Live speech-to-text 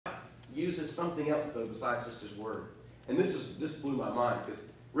uses something else, though, besides just his word. And this blew my mind, because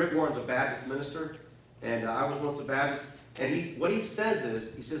Rick Warren's a Baptist minister, and I was once a Baptist. And what he says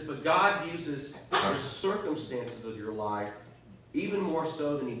is, he says, but God uses the circumstances of your life even more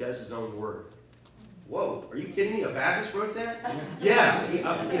so than he does his own word. Whoa, are you kidding me? A Baptist wrote that? Yeah,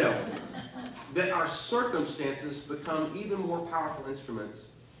 that our circumstances become even more powerful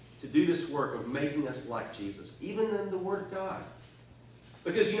instruments to do this work of making us like Jesus, even than the Word of God.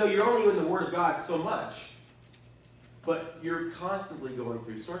 Because, you're only in the Word of God so much, but you're constantly going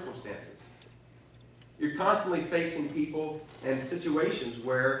through circumstances. You're constantly facing people and situations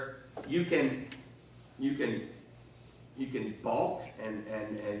where you can balk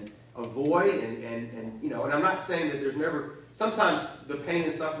and avoid and I'm not saying that there's never, sometimes the pain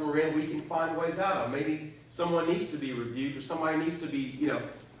and suffering we're in, we can find ways out of. Maybe someone needs to be rebuked, or somebody needs to be,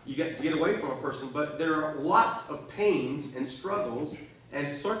 you get away from a person, but there are lots of pains and struggles and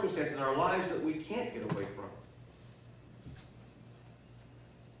circumstances in our lives that we can't get away from.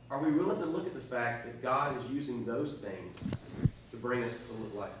 Are we willing to look at the fact that God is using those things to bring us to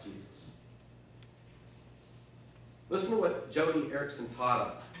look like Jesus? Listen to what Joni Eareckson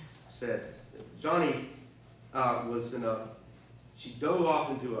Tada said. Johnny she dove off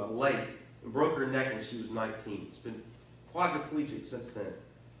into a lake and broke her neck when she was 19. She's been quadriplegic since then.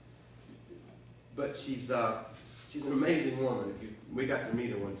 But she's an amazing woman. We got to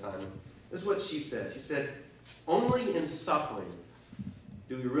meet her one time. This is what she said. She said, only in suffering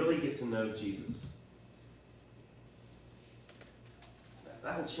do we really get to know Jesus.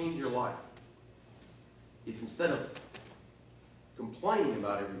 That will change your life. If instead of complaining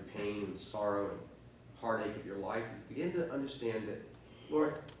about every pain and sorrow and heartache of your life, you begin to understand that,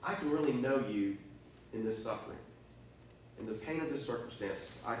 Lord, I can really know you in this suffering. In the pain of this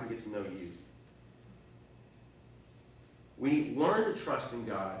circumstance, I can get to know you. We learn to trust in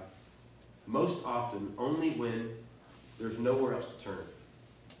God most often only when there's nowhere else to turn.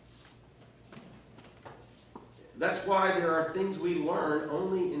 That's why there are things we learn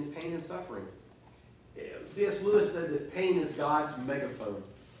only in pain and suffering. C.S. Lewis said that pain is God's megaphone.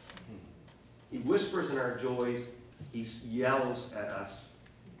 He whispers in our joys. He yells at us.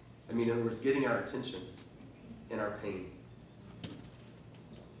 In other words, getting our attention in our pain.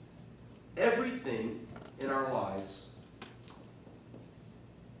 Everything in our lives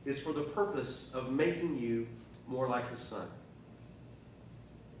is for the purpose of making you more like his Son.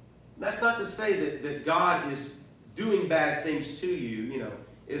 That's not to say that God is doing bad things to you,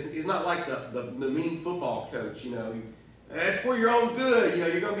 He's not like the mean football coach, It's for your own good,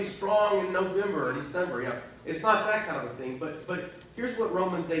 you're going to be strong in November or December, It's not that kind of a thing. But here's what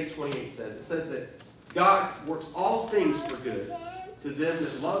Romans 8:28 says. It says that God works all things for good to them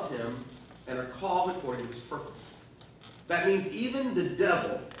that love him and are called according to his purpose. That means even the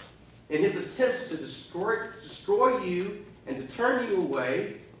devil, in his attempts to destroy you and to turn you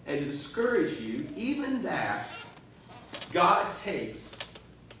away and to discourage you, even that God takes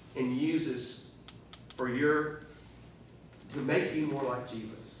and uses to make you more like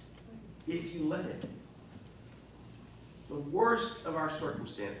Jesus, if you let it. The worst of our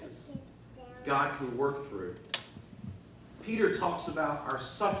circumstances, God can work through. Peter talks about our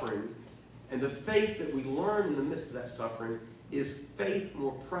suffering, and the faith that we learn in the midst of that suffering is faith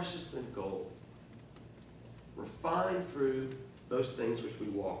more precious than gold, refined through those things which we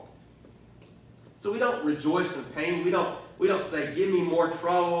walk. So we don't rejoice in pain. We don't say, give me more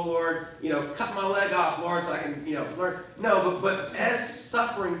trouble, Lord. Cut my leg off, Lord, so I can, learn. No, but as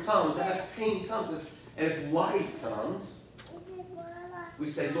suffering comes, as pain comes, as life comes, we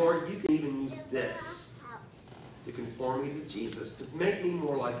say, Lord, you can even use this to conform me to Jesus, to make me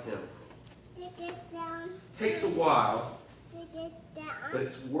more like him. Takes a while, but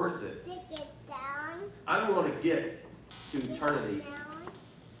it's worth it. I don't want to get to eternity,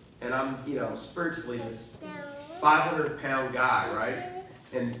 and I'm, spiritually this 500-pound guy, right?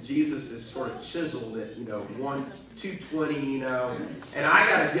 And Jesus is sort of chiseled at, 220, and I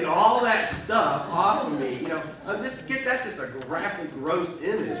got to get all that stuff off of me, that's just a graphically gross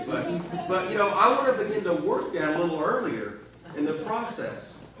image, but I want to begin to work that a little earlier in the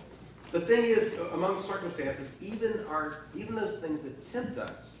process. The thing is, among circumstances, even those things that tempt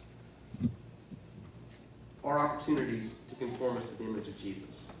us are opportunities to conform us to the image of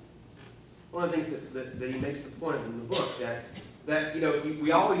Jesus. One of the things that he makes the point of in the book, that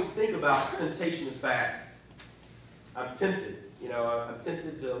we always think about temptation as bad. I'm tempted. I'm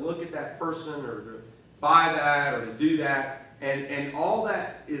tempted to look at that person or to buy that or to do that. And all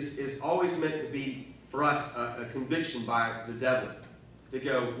that is always meant to be, for us, a conviction by the devil. To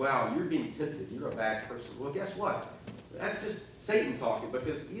go, wow, you're being tempted. You're a bad person. Well, guess what? That's just Satan talking,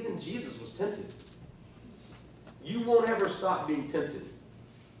 because even Jesus was tempted. You won't ever stop being tempted.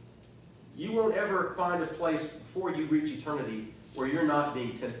 You won't ever find a place before you reach eternity where you're not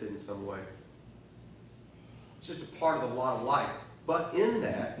being tempted in some way. It's just a part of the law of life. But in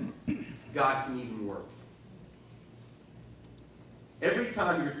that, God can even work. Every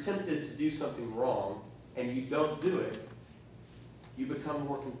time you're tempted to do something wrong and you don't do it, you become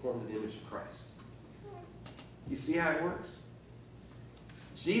more conformed to the image of Christ. You see how it works?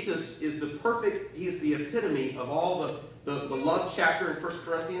 Jesus is the perfect, he is the epitome of all the love chapter in 1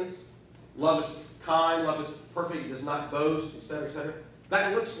 Corinthians. Love is kind, love is perfect, does not boast, etc., etc.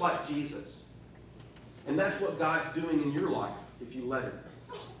 That looks like Jesus. And that's what God's doing in your life if you let him.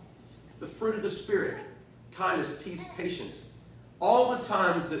 The fruit of the Spirit, kindness, peace, patience. All the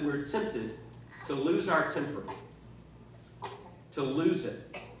times that we're tempted to lose our temper, to lose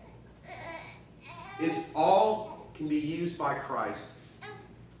it, is all can be used by Christ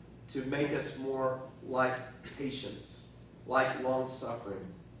to make us more like patience, like long-suffering,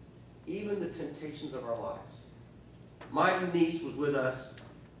 even the temptations of our lives. My niece was with us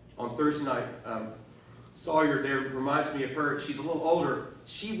on Thursday night. Sawyer there reminds me of her. She's a little older.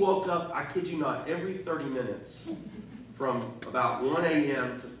 She woke up, I kid you not, every 30 minutes from about 1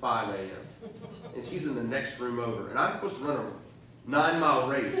 a.m. to 5 a.m. And she's in the next room over. And I'm supposed to run a 9-mile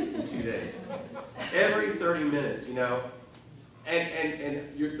race in 2 days. Every 30 minutes, you know. And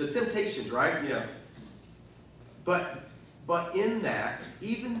the temptations, right? You know. But in that,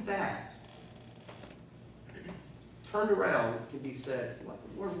 even that, turned around can be said,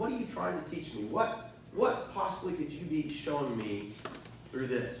 Lord, what are you trying to teach me? What possibly could you be showing me through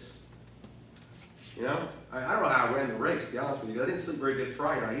this? You know? I don't know how I ran the race, to be honest with you. I didn't sleep very good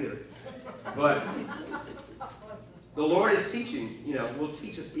Friday night either. But the Lord is teaching, you know, will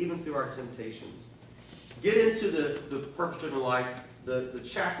teach us even through our temptations. Get into the purpose-driven life. The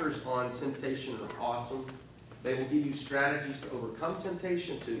chapters on temptation are awesome. They will give you strategies to overcome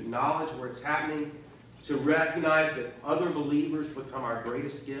temptation, to acknowledge where it's happening, to recognize that other believers become our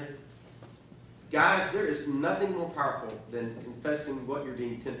greatest gift. Guys, there is nothing more powerful than confessing what you're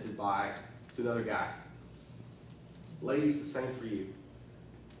being tempted by to another guy. Ladies, the same for you.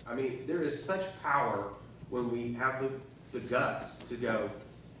 I mean, there is such power when we have the guts to go,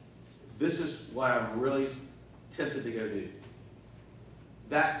 this is what I'm really tempted to go do.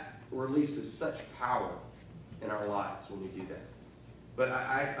 That releases such power in our lives when we do that. But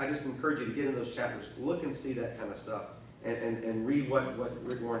I just encourage you to get in those chapters, look and see that kind of stuff, and read what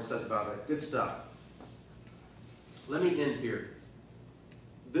Rick Warren says about it. Good stuff. Let me end here.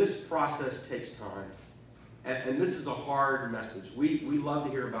 This process takes time, and this is a hard message. We love to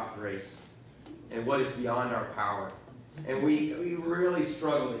hear about grace and what is beyond our power, and we really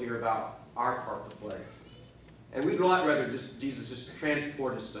struggle to hear about our part to play. And we'd a lot rather Jesus just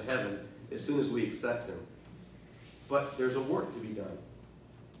transport us to heaven as soon as we accept him. But there's a work to be done.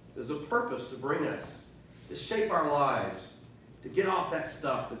 There's a purpose to bring us, to shape our lives, to get off that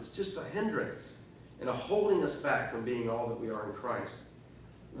stuff that's just a hindrance and a holding us back from being all that we are in Christ.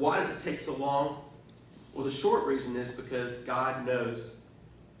 Why does it take so long? Well, the short reason is because God knows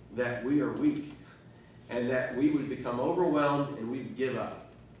that we are weak and that we would become overwhelmed and we would give up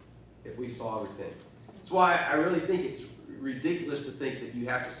if we saw everything. That's why I really think it's ridiculous to think that you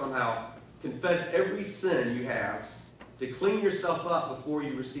have to somehow confess every sin you have to clean yourself up before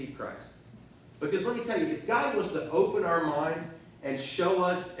you receive Christ. Because let me tell you, if God was to open our minds and show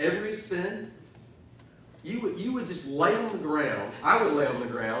us every sin, you would just lay on the ground. I would lay on the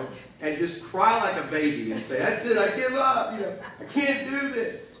ground and just cry like a baby and say, that's it, I give up. You know, I can't do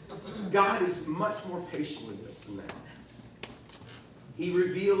this. God is much more patient with us than that. He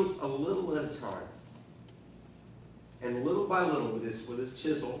reveals a little at a time. And little by little with his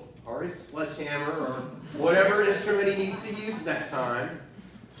chisel or his sledgehammer or whatever instrument he needs to use at that time,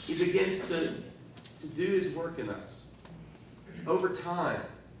 he begins to do his work in us. Over time.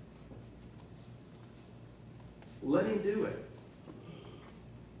 Let him do it.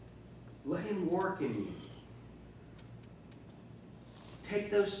 Let him work in you.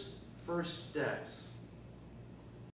 Take those first steps